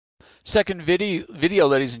Second video,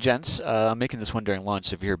 ladies and gents. I'm making this one during lunch.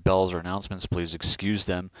 So if you hear bells or announcements, please excuse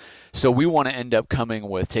them. So we want to end up coming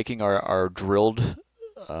with taking our drilled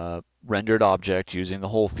rendered object using the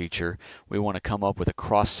hole feature. We want to come up with a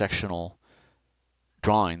cross-sectional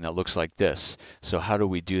drawing that looks like this. So how do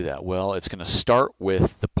we do that? Well, it's going to start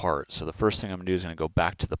with the part. So the first thing I'm going to do is going to go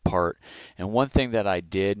back to the part. And one thing that I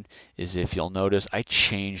did is, if you'll notice, I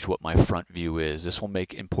changed what my front view is. This will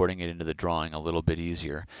make importing it into the drawing a little bit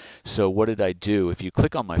easier. So what did I do? If you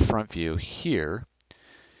click on my front view here,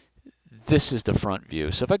 this is the front view.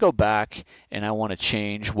 So if I go back and I want to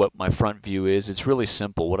change what my front view is, it's really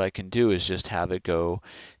simple. What I can do is just have it go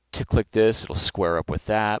to click this, it'll square up with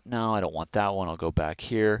that. No, I don't want that one. I'll go back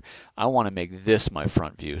here. I want to make this my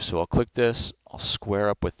front view. So I'll click this, I'll square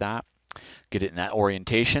up with that, get it in that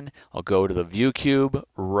orientation. I'll go to the view cube,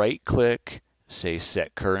 right click, say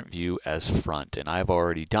set current view as front. And I've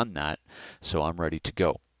already done that, so I'm ready to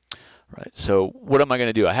go. Right. So what am I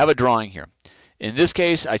going to do? I have a drawing here. In this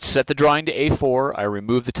case, I set the drawing to A4, I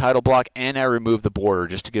remove the title block, and I remove the border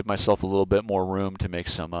just to give myself a little bit more room to make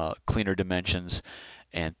some cleaner dimensions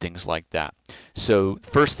and things like that. So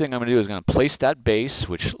first thing I'm going to do is going to place that base,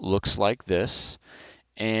 which looks like this,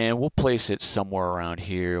 and we'll place it somewhere around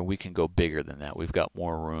here. We can go bigger than that. We've got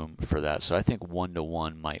more room for that. So I think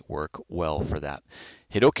 1-to-1 might work well for that.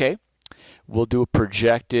 Hit OK. We'll do a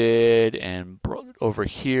projected, and over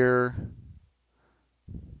here,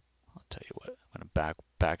 I'll tell you what, I'm going to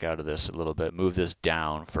back out of this a little bit, move this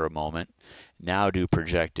down for a moment. Now do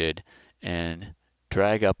projected and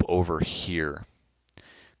drag up over here,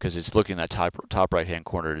 because it's looking at that top right-hand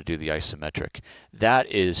corner to do the isometric.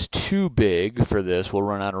 That is too big for this. We'll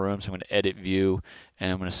run out of room, so I'm going to edit view,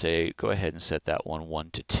 and I'm going to say, go ahead and set that one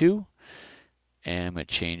 1-to-2, and I'm going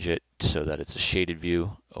to change it so that it's a shaded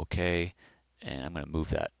view. Okay, and I'm going to move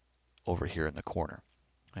that over here in the corner.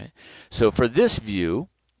 Okay. So for this view,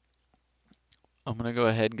 I'm going to go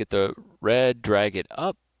ahead and get the red, drag it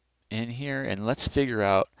up in here, and let's figure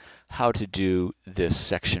out how to do this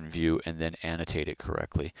section view and then annotate it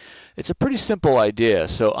correctly. It's a pretty simple idea.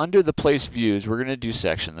 So under the place views, we're going to do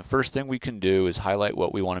section. The first thing we can do is highlight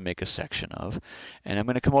what we want to make a section of. And I'm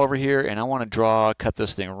going to come over here and I want to cut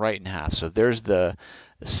this thing right in half. So there's the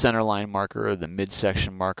center line marker, or the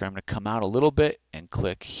midsection marker. I'm going to come out a little bit and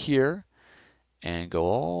click here and go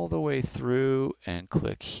all the way through and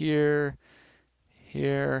click here,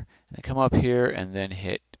 here, and come up here and then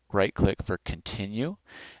hit right click for continue.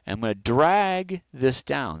 And I'm going to drag this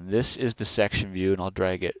down. This is the section view, and I'll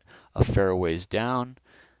drag it a fair ways down.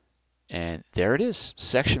 And there it is.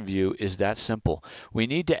 Section view is that simple. We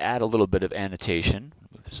need to add a little bit of annotation.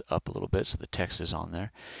 Move this up a little bit so the text is on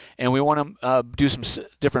there. And we want to do some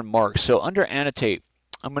different marks. So under annotate,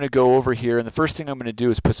 I'm going to go over here, and the first thing I'm going to do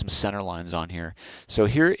is put some center lines on here. So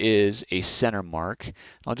here is a center mark.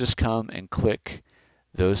 I'll just come and click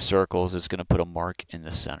those circles. It's going to put a mark in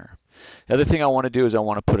the center. The other thing I want to do is I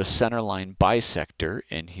want to put a center line bisector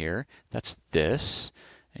in here. That's this.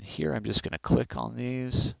 And here I'm just going to click on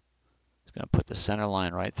these. It's going to put the center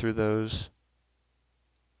line right through those.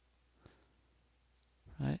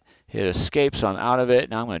 Right. Hit escape, so I'm out of it.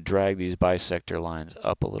 Now I'm going to drag these bisector lines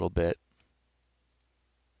up a little bit.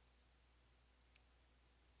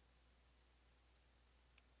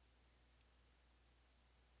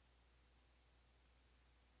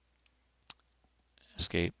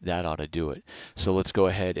 Escape, that ought to do it. So let's go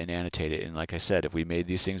ahead and annotate it. And like I said, if we made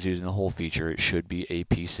these things using the hole feature, it should be a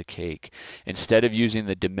piece of cake. Instead of using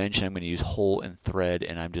the dimension, I'm going to use hole and thread,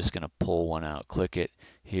 and I'm just going to pull one out. Click it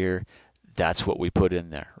here. That's what we put in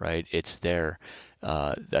there, right? It's there.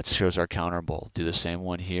 That shows our counterable. Do the same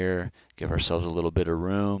one here. Give ourselves a little bit of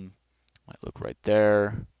room. Might look right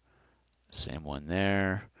there. Same one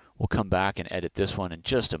there. We'll come back and edit this one in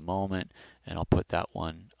just a moment, and I'll put that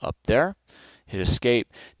one up there. Hit escape.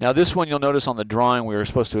 Now this one, you'll notice on the drawing we were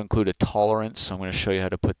supposed to include a tolerance, so I'm going to show you how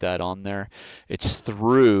to put that on there. It's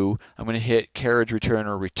through. I'm going to hit carriage return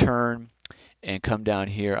or return and come down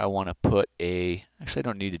here. I want to put a, actually I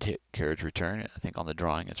don't need to hit carriage return. I think on the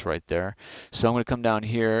drawing it's right there. So I'm going to come down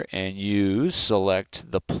here and select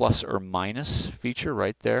the plus or minus feature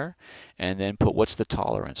right there, and then put, what's the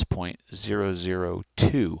tolerance?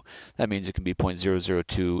 0.002. That means it can be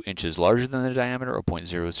 0.002 inches larger than the diameter or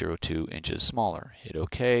 0.002 inches smaller. Hit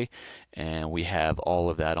OK, and we have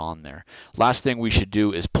all of that on there. Last thing we should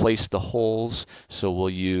do is place the holes. So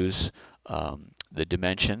we'll use the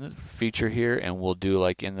dimension feature here, and we'll do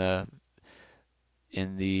like in the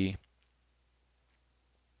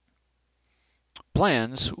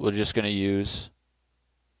plans, we're just going to use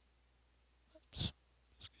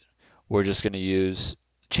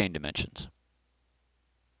chain dimensions.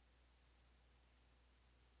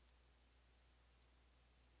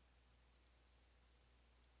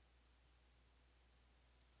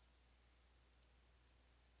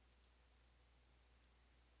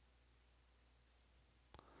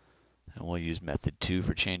 And we'll use method 2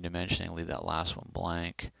 for chain dimensioning. Leave that last one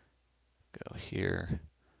blank. Go here.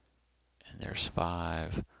 And there's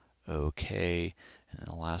 5. Okay. And then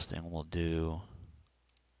the last thing we'll do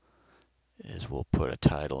is we'll put a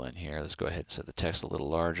title in here. Let's go ahead and set the text a little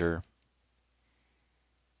larger.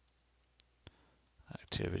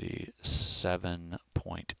 Activity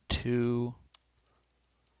 7.2,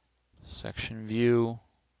 section view,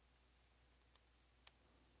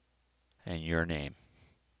 and your name.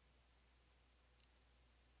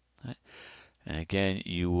 Right. And again,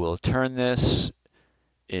 you will turn this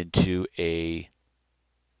into a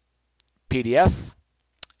PDF,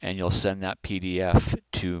 and you'll send that PDF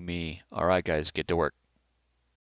to me. All right, guys, get to work.